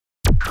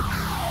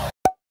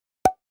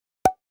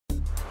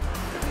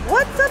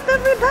What's up,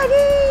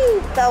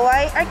 everybody?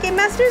 Kawaii Arcade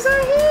Masters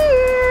are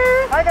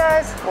here. Hi,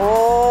 guys.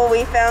 Oh,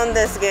 we found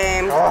this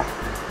game. Oh.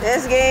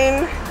 This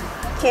game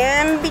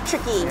can be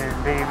tricky. It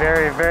can be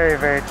very, very,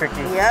 very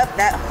tricky. Yep,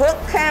 that hook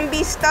can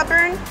be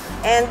stubborn,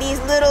 and these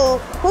little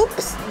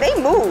hoops, they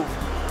move.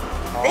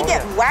 They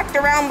get whacked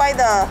around by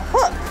the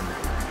hook.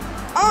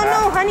 Oh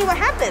no, honey, what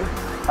happened?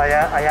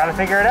 I gotta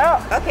figure it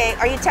out. Okay,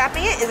 are you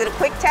tapping it? Is it a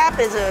quick tap?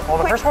 Is it Well,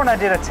 the first one I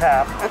did a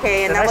tap.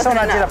 Okay, and the that next wasn't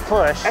one I did a enough.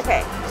 push.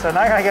 Okay. So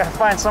now I gotta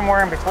find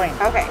somewhere in between.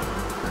 Okay.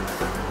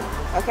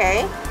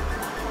 Okay.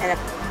 And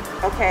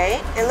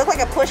okay. It looked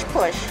like a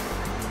push-push.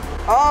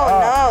 Oh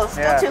no,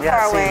 still too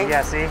far away.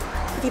 Yeah, see?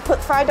 If you put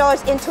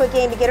 $5 into a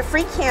game to get a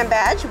free cam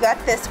badge, you got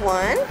this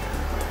one.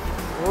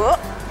 Whoop,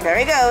 there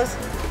he goes.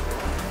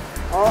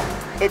 Oh,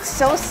 it's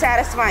so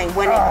satisfying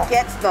when it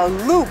gets the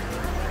loop.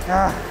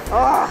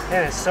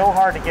 It is so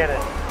hard to get it.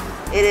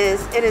 It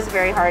is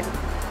very hard.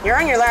 You're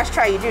on your last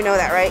try, you do know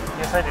that, right?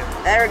 Yes, I do.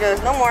 There it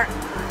goes, no more.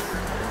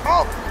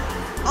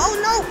 Oh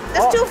no,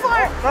 that's too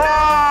far.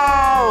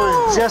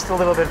 Oh, it was just a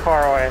little bit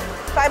far away.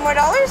 $5 more?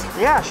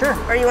 Yeah, sure.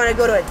 Or you want to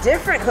go to a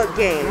different hook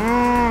game?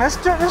 Let's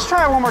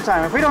try it one more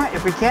time.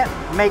 If we can't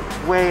make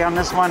way on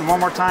this one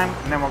more time,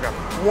 then we'll go.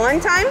 One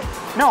time?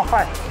 No,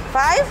 5.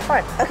 5?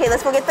 5. Okay,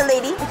 let's go get the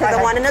lady because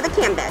I want another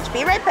cam badge.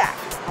 Be right back.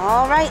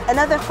 All right,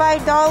 another $5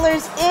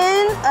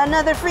 in,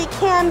 another free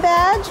cam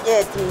badge.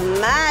 It's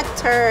my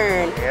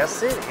turn.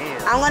 Yes, it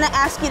is. I'm gonna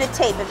ask you to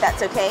tape if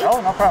that's okay.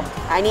 Oh, no problem.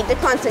 I need to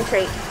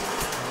concentrate.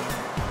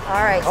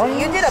 All right, so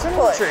you did a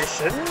push.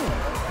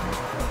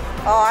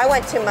 Oh, I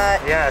went too much.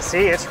 Yeah,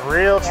 see, it's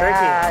real tricky.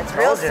 Yeah, it's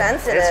real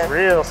sensitive. It's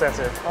real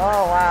sensitive.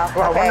 Oh, wow.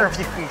 Well, okay. I wonder if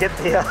you can get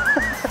the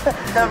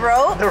the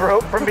rope? The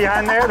rope from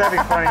behind there. That'd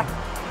be funny.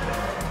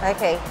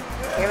 Okay,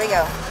 here we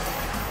go.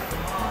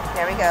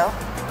 There we go.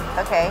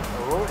 Okay.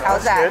 Ooh,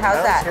 How's that? good.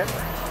 How's that?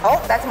 Oh,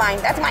 that's mine.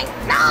 That's mine.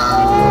 No!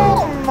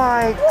 Oh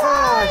my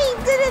gosh! Why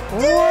did it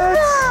do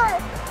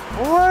that?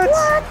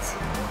 What?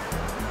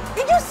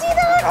 Did you see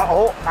that?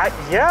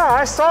 Yeah,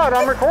 I saw it.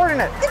 I'm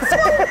recording it. It's so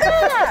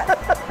bad.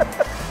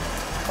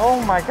 Oh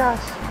my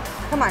gosh!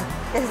 Come on.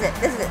 This is it.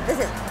 This is it. This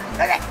is it.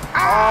 Okay.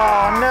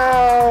 Oh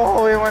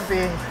no! It went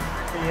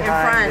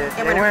behind it.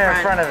 It went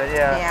in front of it.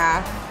 Yeah.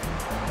 Yeah.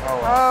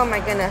 Oh, wow. Oh my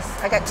goodness.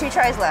 I got 2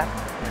 tries left.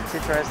 2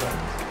 tries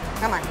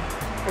left. Come on.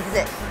 This is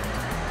it.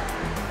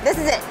 This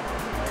is it.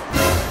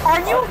 Are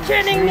you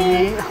kidding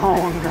me?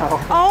 Oh no.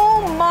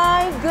 Oh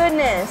my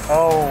goodness.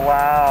 Oh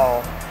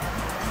wow.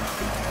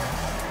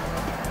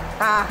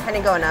 I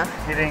didn't go enough.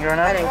 You didn't go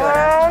enough? I didn't go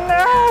enough. Oh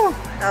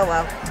no. Oh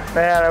well.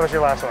 Yeah, that was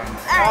your last one. All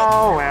right.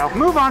 Oh well.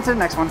 Move on to the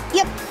next one.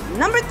 Yep.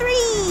 Number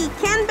 3.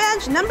 Can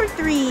badge number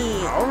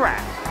 3. All right.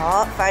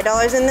 Oh,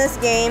 $5 in this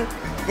game.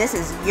 This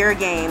is your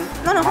game.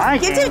 No, My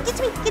get game? to me. Get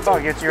to me.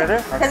 Oh, get you right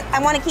there? Because I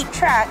want to keep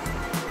track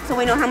so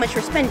we know how much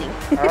we're spending.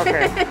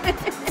 Okay.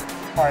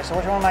 All right, so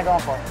which one am I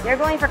going for? You're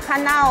going for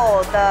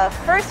Kanao, the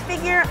first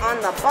figure on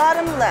the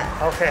bottom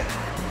left. Okay.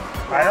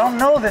 I don't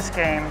know this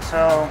game,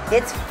 so...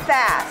 It's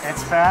fast.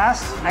 It's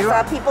fast? I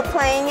saw people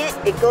playing it.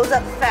 It goes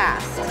up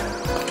fast.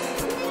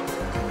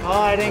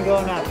 Oh, I didn't go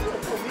enough.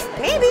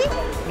 Maybe.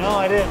 No,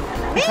 I didn't.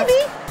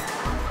 Maybe.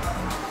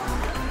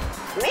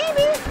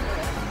 Maybe.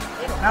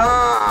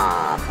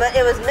 No. But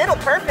it was middle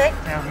perfect.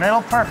 It was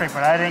middle perfect,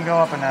 but I didn't go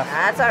up enough.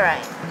 That's all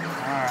right.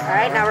 All All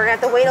right, now we're going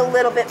to have to wait a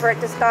little bit for it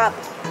to stop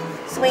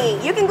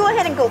swinging. You can go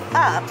ahead and go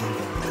up.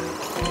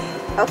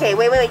 Okay,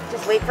 wait.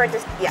 Just wait for it to...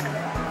 Yeah.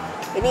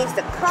 It needs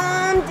to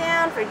calm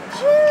down for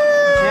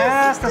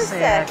just a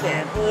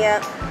second.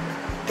 Yep.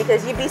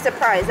 Because you'd be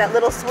surprised, that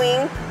little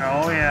swing.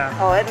 Oh, yeah.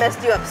 Oh, it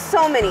messed you up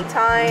so many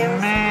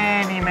times.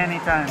 Many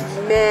times.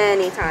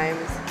 Many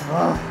times.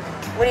 Ugh.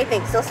 What do you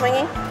think? Still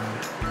swinging?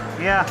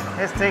 Yeah,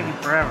 it's taking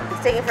forever.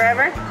 It's taking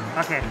forever?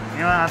 Okay, you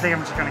know what? I think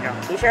I'm just gonna go.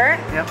 You sure?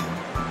 Yep.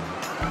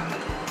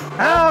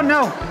 Oh,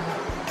 no!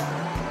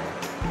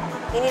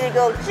 You need to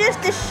go just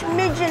a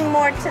smidgen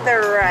more to the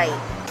right.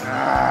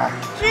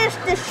 Just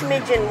a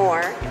smidgen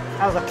more.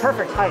 That was a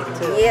perfect height,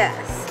 too.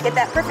 Yes. Get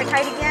that perfect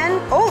height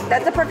again. Oh,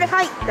 that's a perfect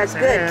height. That's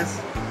good. It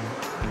is.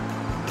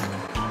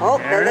 Oh,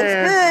 There that looks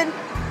good.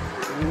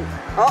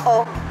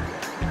 Uh-oh.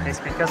 It's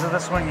because of the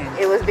swinging.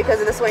 It was because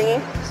of the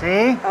swinging?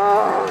 See?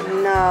 Oh,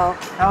 no.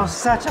 That was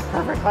such a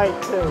perfect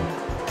height, too.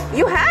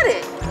 You had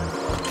it.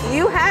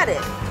 You had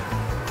it.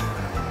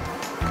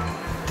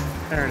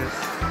 There it is.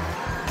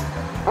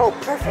 Oh,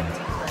 perfect.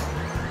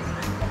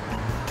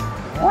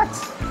 What?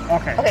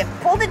 Okay. Okay,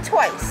 pulled it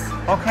twice.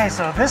 Okay,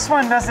 so this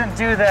one doesn't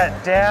do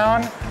that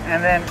down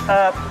and then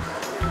up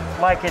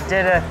like it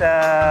did at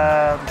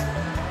the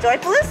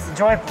Joyfulest?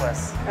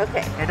 Joyfulest.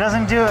 Okay. It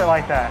doesn't do it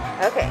like that.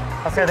 Okay.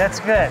 Okay,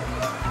 that's good.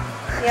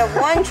 You have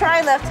 1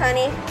 try left,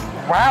 honey.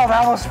 Wow,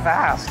 that was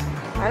fast.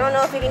 I don't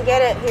know if you can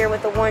get it here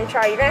with the 1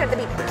 try. You're gonna have to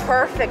be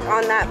perfect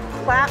on that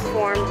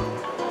platform.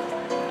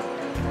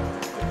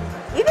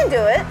 You can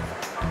do it.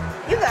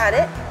 You got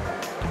it.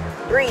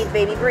 Breathe,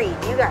 baby, breathe.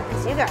 You got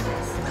this, you got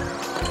this.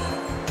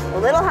 A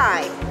little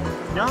high.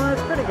 No,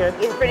 that's pretty good.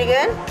 Is it pretty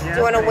good? Yeah, Do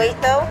you want to pretty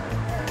wait though?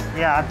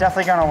 Yeah, I'm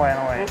definitely gonna wait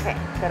and wait. Okay,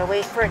 gotta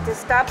wait for it to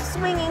stop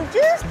swinging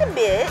just a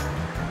bit.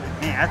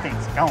 Man, that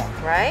thing's going.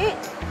 Right?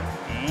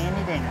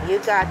 You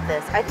got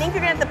this. I think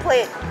you're gonna have to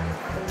play it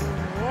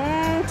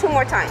 2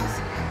 more times.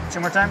 2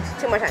 more times?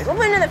 2 more times. We'll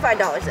put another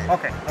 $5 in.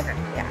 Okay, okay.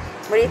 Yeah.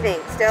 What do you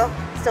think? Still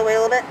wait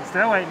a little bit?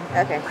 Still waiting.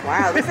 Okay.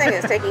 Wow, this thing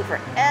is taking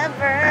forever.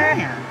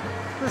 Man,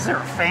 is there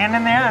a fan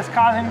in there that's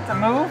causing it to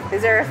move?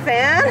 Is there a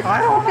fan? I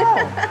don't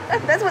know.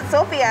 That's what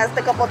Sophie asked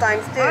a couple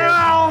times too.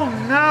 Oh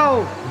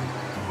no!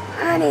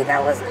 Honey,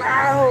 that was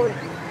loud.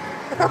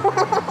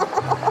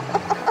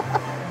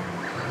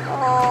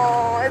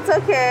 Oh, it's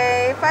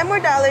okay. $5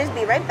 more.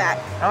 Be right back.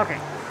 Okay,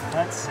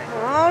 let's see.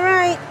 All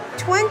right,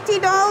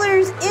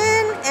 $20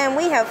 in, and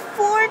we have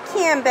 4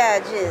 cam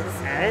badges.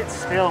 And it's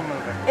still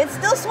moving. It's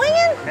still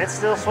swinging? It's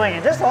still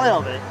swinging, just a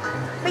little bit.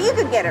 But you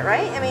could get it,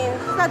 right? I mean,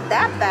 it's not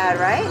that bad,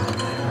 right?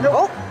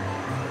 Nope. Oh,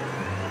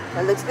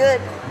 that looks good.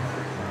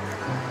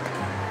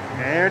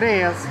 There it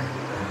is.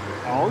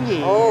 Oh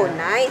yeah. Oh,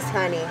 nice,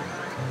 honey.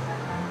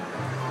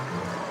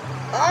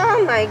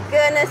 Oh my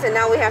goodness, and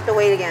now we have to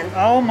wait again.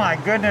 Oh my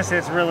goodness,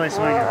 it's really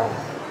swinging.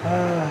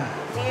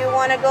 Do you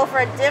want to go for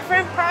a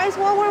different prize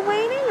while we're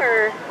waiting,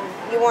 or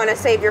you want to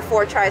save your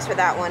 4 tries for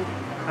that one?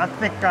 I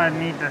think I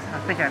need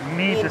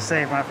to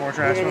save my 4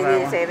 tries for that one. You're gonna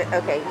need to save it.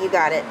 Okay, you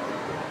got it.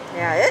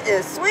 Yeah, it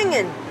is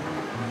swinging.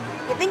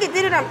 You think it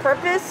did it on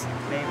purpose?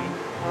 Maybe.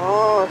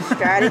 Oh,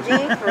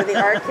 strategy for the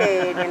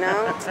arcade, you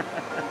know?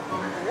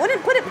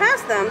 Wouldn't put it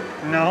past them.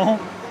 No,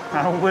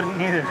 I wouldn't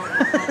either.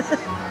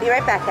 Be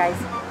right back, guys.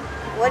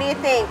 What do you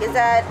think? Is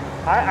that...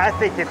 I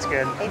think it's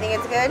good. You think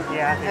it's good?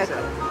 Yeah, I think so.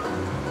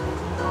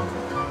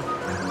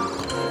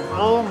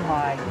 Oh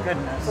my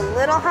goodness. It's a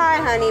little high,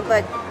 honey,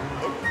 but...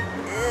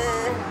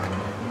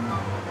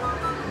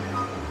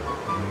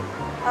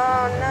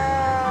 Oh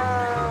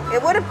no.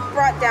 It would have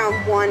brought down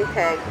 1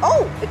 peg.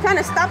 Oh, it kind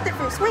of stopped it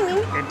from swinging.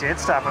 It did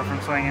stop it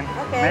from swinging.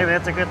 Okay. Maybe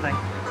that's a good thing.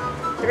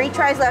 3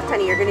 tries left,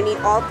 honey. You're gonna need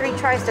all 3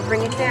 tries to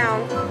bring it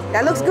down.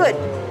 That looks good.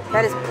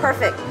 That is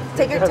perfect.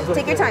 Take your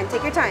time.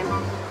 Take your time.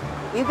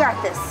 You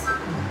got this.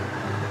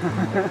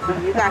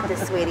 You got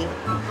this, sweetie.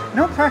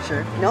 No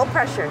pressure. No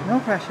pressure. No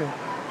pressure.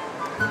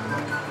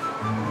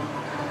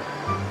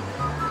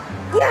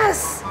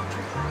 Yes.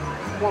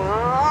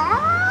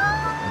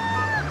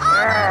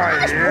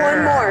 Yeah.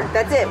 1 more.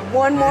 That's it.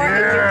 1 more, and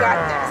you got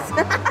this.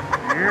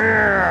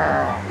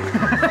 Yeah.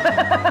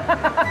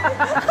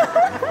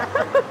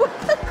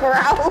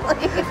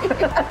 Growling.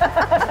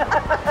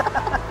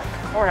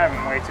 We're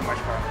having way too much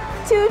fun.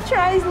 2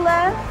 tries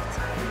left,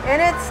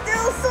 and it's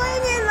still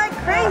swinging like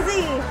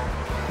crazy.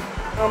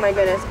 Oh my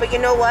goodness. But you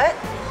know what?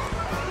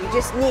 You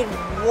just need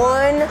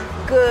 1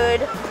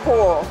 good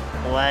pull.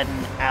 1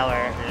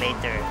 hour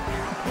later.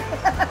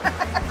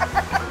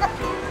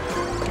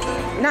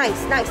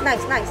 Nice.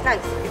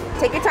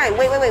 Take your time.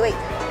 Wait.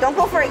 Don't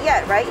go for it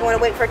yet, right? You want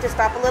to wait for it to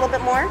stop a little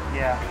bit more?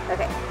 Yeah.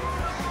 Okay.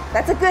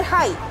 That's a good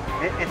height.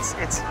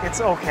 It's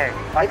okay.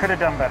 I could have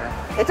done better.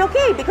 It's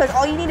okay, because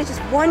all you need is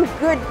just 1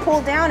 good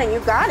pull down and you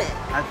got it.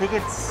 I think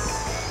it's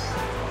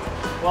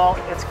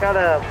got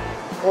to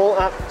pull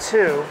up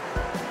 2,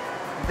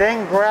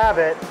 then grab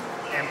it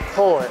and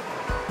pull it.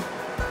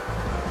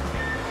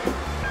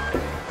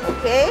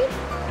 Okay.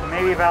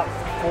 Maybe about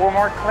 4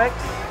 more clicks.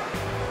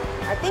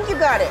 I think you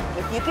got it.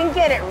 If you can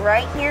get it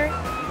right here,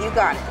 you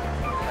got it.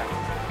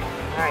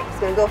 All right, just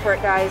gonna go for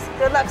it, guys.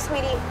 Good luck,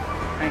 sweetie.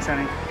 Thanks,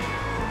 honey.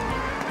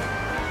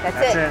 That's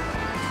it.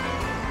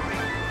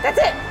 That's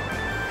it.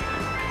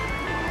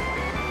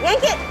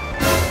 Yank it.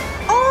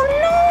 Oh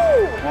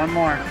no! 1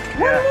 more. One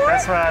more?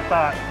 That's what I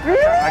thought.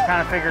 Really? I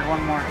kind of figured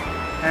 1 more.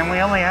 And we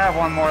only have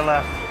 1 more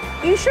left.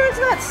 You sure it's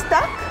not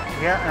stuck?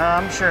 Yeah,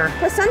 I'm sure.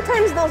 Because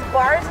sometimes those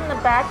bars in the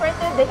back right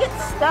there, they get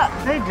stuck.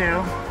 They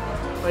do.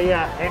 But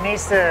yeah, it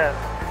needs to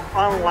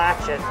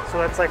unlatch it.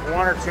 So it's like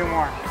 1 or 2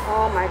 more.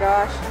 Oh my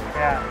gosh.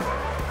 Yeah.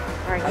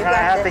 All right, I you got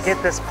have this. to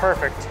get this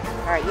perfect.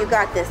 All right, you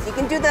got this. You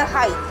can do the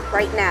height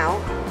right now.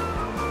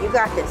 You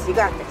got this. You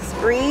got this.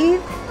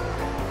 Breathe.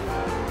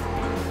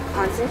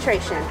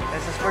 Concentration.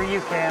 This is for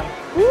you, Cam.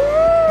 Woo!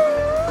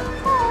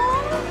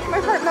 Oh, my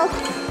heart melts.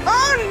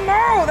 Oh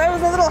no, that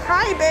was a little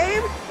high,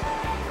 babe.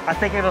 I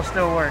think it'll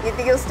still work. You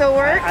think it'll still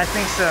work? I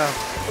think so.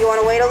 You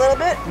want to wait a little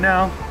bit?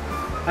 No,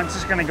 I'm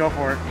just gonna go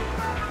for it.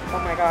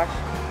 Oh my gosh.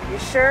 You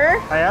sure?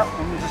 Yep,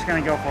 I'm just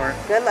gonna go for it.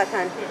 Good luck,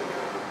 hon.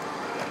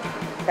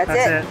 That's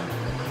it.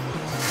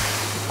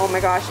 Oh my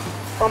gosh.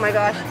 Oh my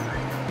gosh.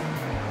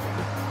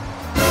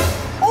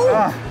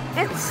 Oh,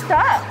 it's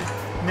stuck.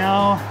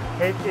 No,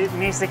 it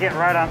needs to get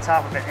right on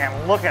top of it,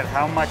 and look at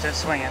how much it's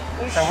swinging.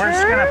 You So we're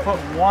just gonna put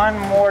 $1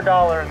 more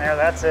in there,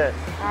 that's it.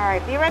 All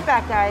right, be right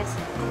back, guys.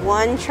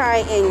 1 try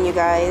in, you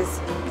guys.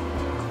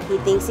 He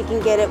thinks he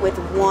can get it with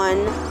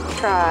 1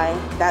 try.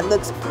 That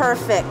looks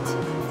perfect.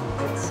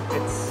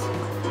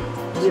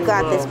 You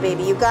got this,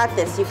 baby. You got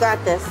this. You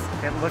got this.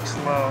 It looks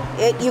low.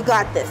 You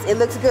got this. It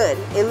looks good.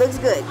 It looks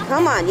good.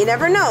 Come on, you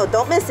never know.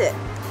 Don't miss it.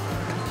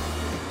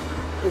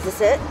 Is this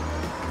it?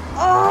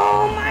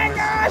 Oh my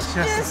gosh!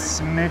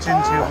 Just a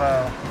smidgen too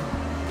low.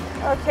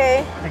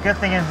 Okay. The good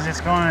thing is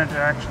it's going in the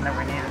direction that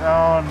we need it.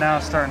 Oh, now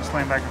it's starting to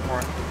swing back and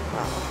forth.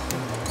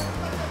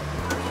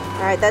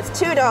 All right, that's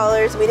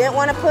 $2. We didn't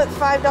want to put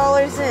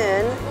 $5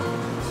 in.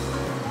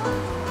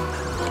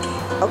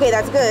 Okay,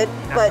 that's good,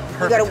 but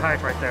you gotta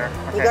height right there.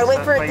 Okay, you gotta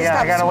wait for it to stop swinging. Yeah,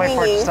 I gotta wait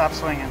for it to stop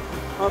swinging.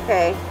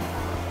 Okay.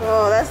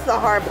 Oh, that's the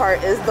hard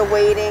part, is the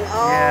waiting.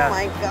 Oh yeah.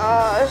 My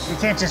gosh. You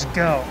can't just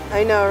go.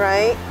 I know,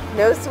 right?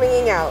 No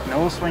swinging out.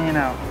 No swinging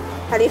out.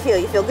 How do you feel?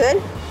 You feel good?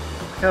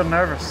 I feel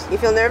nervous. You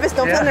feel nervous?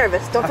 Don't feel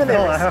nervous. Don't feel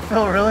nervous. I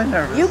feel really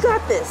nervous. You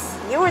got this.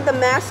 You are the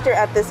master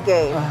at this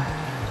game.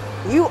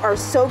 You are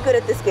so good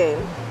at this game.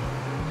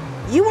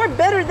 You are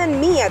better than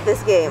me at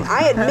this game.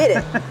 I admit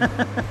it.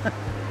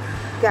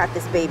 Got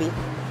this, baby.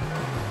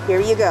 Here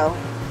you go.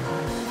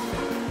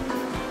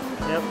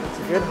 Yep, that's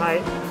a good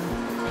height.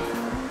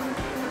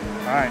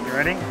 All right, you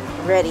ready?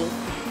 Ready.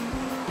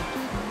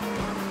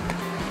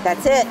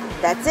 That's it.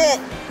 That's it.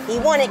 He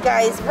won it,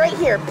 guys. Right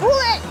here. Pull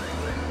it.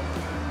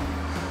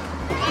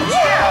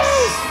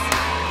 Yes!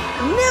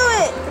 Knew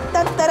it.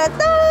 Da, da, da,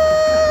 da.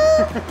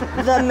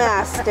 The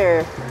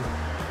master.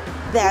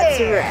 That's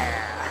right.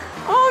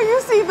 Oh, you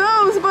see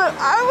those, but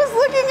I was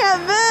looking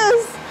at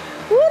this.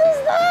 What is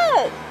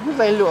that?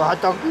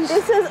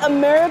 It says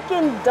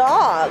American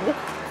dog.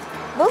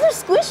 Those are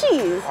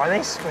squishies. Are they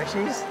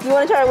squishies? You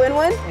want to try to win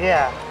one?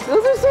 Yeah.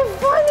 Those are so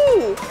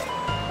funny.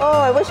 Oh,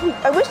 I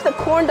wish the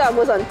corn dog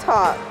was on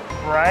top.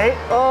 Right?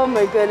 Oh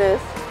my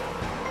goodness.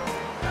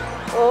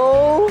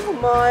 Oh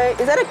my,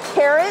 is that a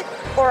carrot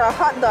or a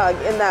hot dog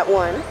in that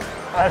one?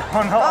 I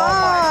don't know.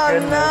 Oh my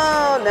goodness.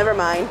 No, never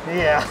mind.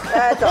 Yeah.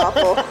 That's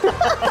awful.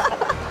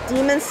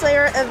 Demon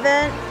Slayer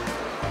event.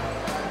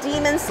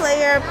 Demon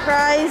Slayer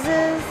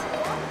prizes.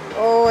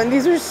 Oh, and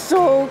these are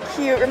so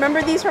cute.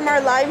 Remember these from our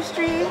live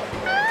stream?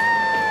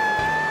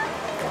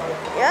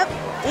 Yep.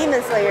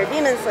 Demon Slayer,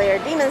 Demon Slayer,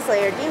 Demon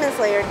Slayer, Demon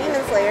Slayer,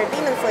 Demon Slayer,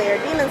 Demon Slayer,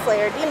 Demon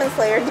Slayer, Demon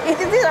Slayer.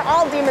 These are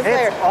all Demon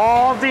Slayer. It's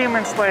all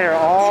Demon Slayer,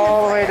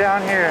 all the way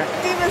down here.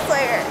 Demon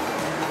Slayer.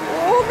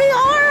 Oh, they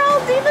are all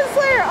Demon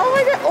Slayer. Oh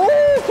my god. Oh,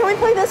 can we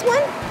play this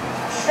one?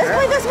 Sure. Let's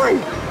play this one.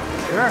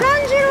 Sure.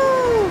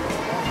 Tanjiro.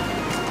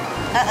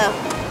 Uh-oh.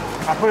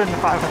 I put it in the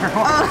 500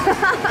 one.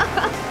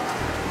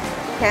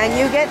 Can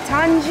you get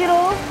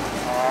Tanjiro?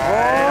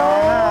 I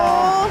don't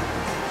know.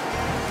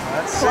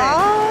 Let's see.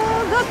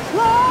 The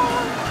claw.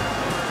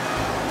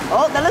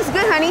 Oh, that looks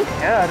good, honey.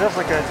 Yeah, it does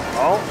look good.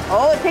 Oh.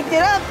 Oh, it picked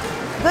it up.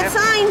 Good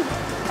sign.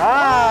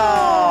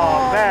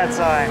 Oh, bad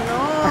sign.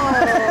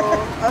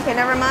 No. Okay,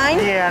 never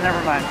mind. Yeah,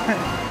 never mind.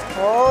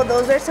 Oh,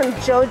 those are some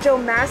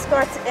JoJo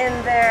mascots in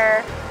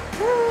there.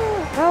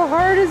 How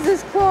hard is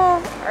this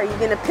claw? Are you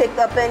gonna pick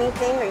up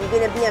anything? Are you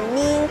gonna be a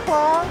mean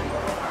claw?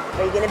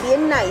 Are you gonna be a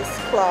nice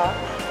claw?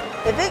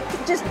 If it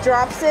just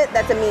drops it,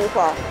 that's a mean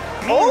claw.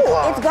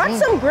 Claw. It's got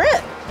some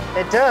grip.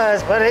 It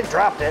does, but it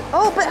dropped it.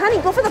 Oh, but honey,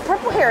 go for the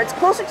purple hair. It's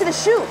closer to the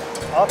shoe.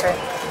 Okay.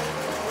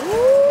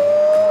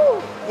 Ooh.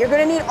 You're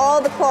gonna need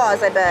all the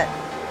claws, I bet.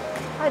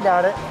 I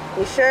doubt it.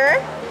 You sure?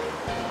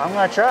 I'm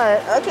gonna try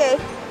it. Okay.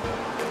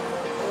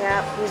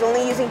 Yeah, he's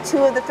only using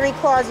 2 of the 3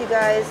 claws, you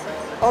guys.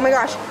 Oh my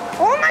gosh.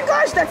 Oh my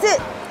gosh, that's it.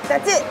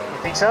 That's it.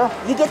 You think so?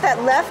 You get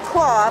that left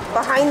claw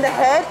behind the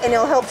head and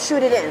it'll help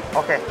shoot it in.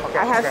 Okay, okay.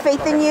 I have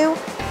faith in you.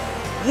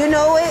 You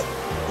know it.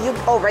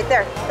 Oh, right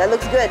there. That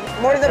looks good.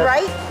 More to the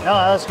right? No,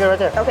 that looks good right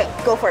there. Okay,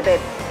 go for it, babe.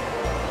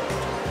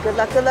 Good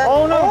luck, good luck.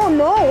 Oh no. Oh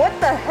no, what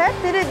the heck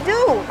did it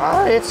do?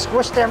 It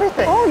squished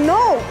everything. Oh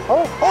no.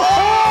 Oh.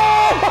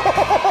 Oh!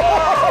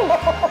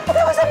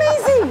 That was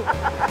amazing.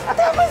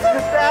 That was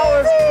amazing. That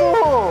was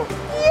cool.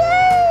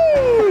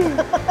 Yay!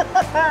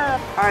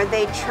 Are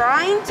they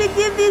trying to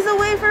give these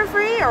away for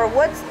free, or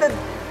what's the...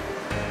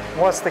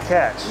 What's the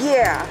catch?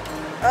 Yeah.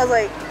 I was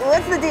like,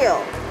 what's the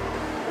deal?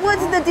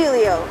 What's the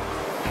dealio?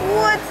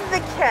 What's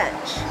the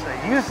catch? So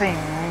you think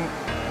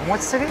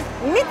what city?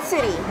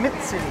 Mid-City.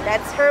 Mid-City.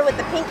 That's her with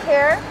the pink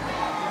hair.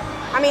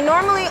 I mean,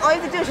 normally all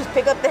you have to do is just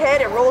pick up the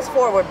head, it rolls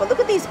forward, but look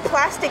at these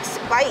plastic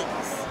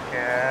spikes.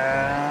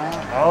 Yeah.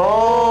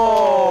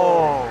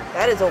 Oh.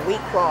 That is a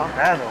weak claw.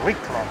 That is a weak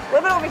claw. What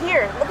about over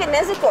here? Look at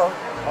Nezuko.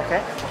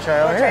 Okay, we'll try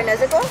over Try here.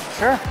 Nezuko?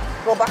 Sure.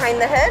 Go behind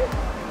the head.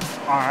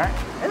 All right.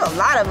 There's a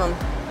lot of them.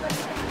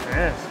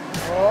 There is.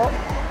 Oh,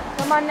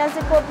 come on,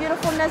 Nezuko,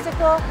 beautiful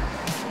Nezuko.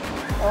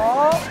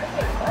 Oh,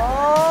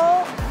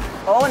 oh.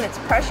 Oh, and it's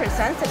pressure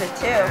sensitive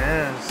too. It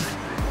is.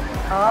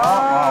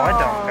 Oh. It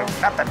don't do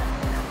nothing.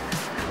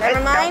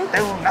 Never mind? It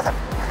don't do nothing.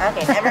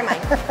 Okay, never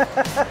mind.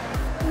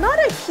 Not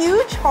a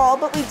huge haul,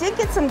 but we did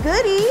get some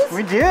goodies.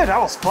 We did, that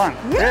was fun.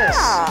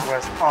 Yeah. This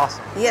was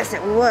awesome. Yes,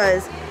 it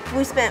was.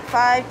 We spent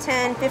 5,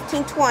 10,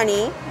 15,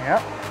 20,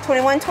 Yep.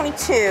 21,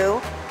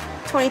 22,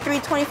 23,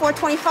 24,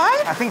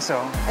 25? I think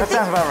so. That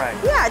sounds about right.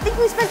 Yeah, I think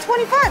we spent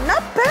 25.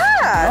 Not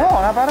bad. No,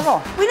 not bad at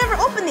all. We never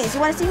opened these.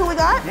 You want to see who we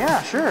got?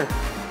 Yeah, sure.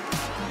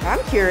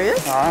 I'm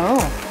curious. I don't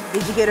know.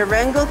 Did you get a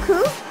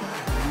Rengoku?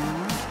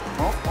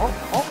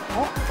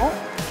 Oh.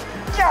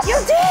 Yes! You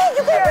did!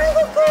 You got a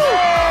Rengoku!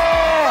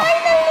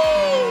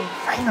 Finally!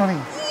 Finally!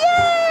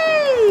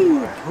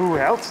 Yay! Who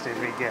else did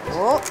we get?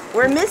 Oh,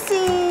 we're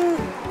missing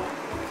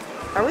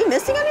Are we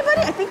missing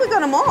anybody? I think we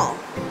got them all.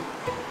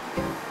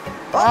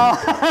 Oh,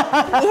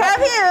 we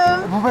have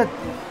him. But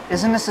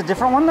isn't this a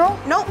different one though?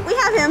 Nope, we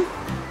have him.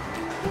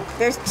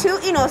 There's 2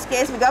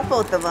 Inosuke's. We got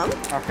both of them.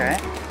 Okay.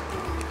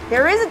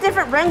 There is a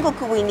different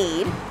Rengoku we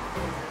need.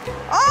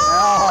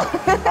 Oh!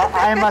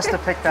 I must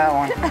have picked that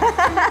one.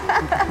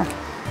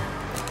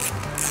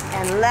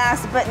 And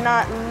last but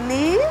not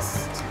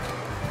least,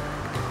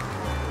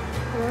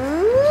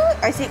 ooh,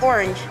 I see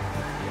orange.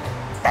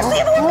 That's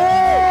the other one.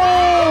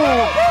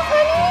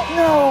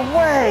 No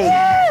way!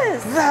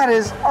 Yes! That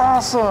is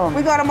awesome.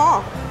 We got them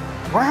all.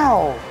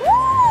 Wow.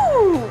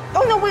 Woo!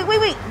 Oh no! Wait! We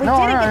didn't get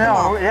them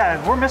all.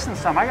 Yeah, we're missing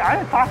some.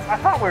 I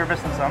thought we were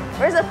missing some.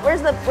 Where's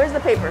the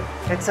paper?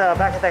 It's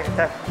back at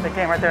that. They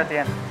came right there at the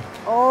end.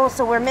 Oh,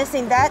 so we're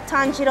missing that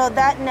Tanjiro,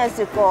 that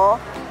Nezuko.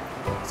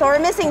 So we're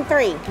missing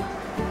 3.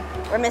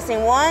 We're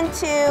missing 1,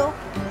 2,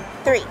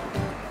 3.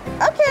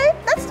 Okay,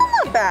 that's still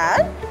not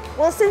bad.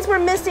 Well, since we're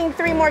missing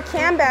 3 more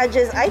cam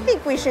badges, I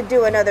think we should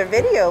do another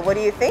video. What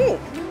do you think?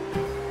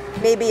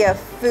 Maybe a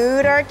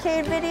food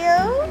arcade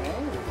video?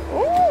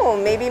 Ooh,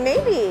 maybe.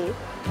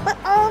 But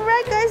all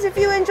right, guys, if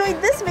you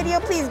enjoyed this video,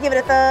 please give it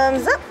a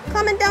thumbs up,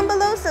 comment down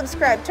below,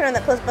 subscribe, turn on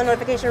that post bell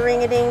notification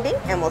ring-a-ding-ding,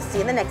 and we'll see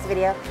you in the next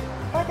video.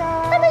 Bye,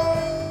 guys.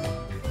 Bye-bye.